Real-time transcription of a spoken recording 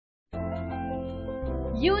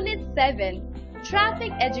Unit 7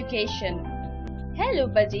 Traffic Education. Hello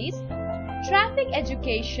buddies! Traffic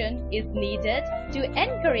education is needed to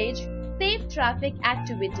encourage safe traffic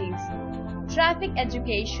activities. Traffic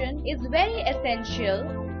education is very essential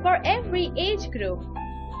for every age group.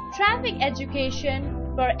 Traffic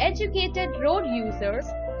education for educated road users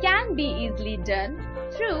can be easily done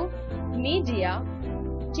through media,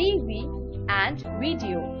 TV and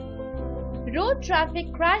video. Road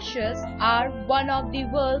traffic crashes are one of the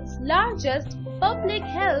world's largest public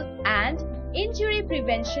health and injury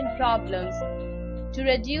prevention problems. To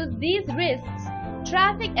reduce these risks,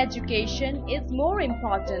 traffic education is more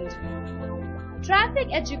important. Traffic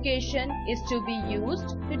education is to be used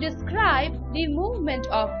to describe the movement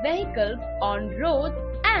of vehicles on road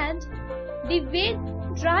and the way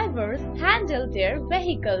drivers handle their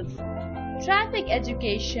vehicles. Traffic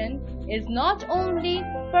education is not only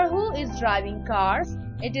for who is driving cars,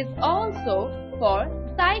 it is also for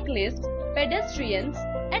cyclists, pedestrians,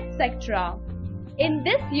 etc. In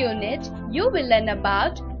this unit, you will learn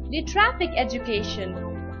about the traffic education.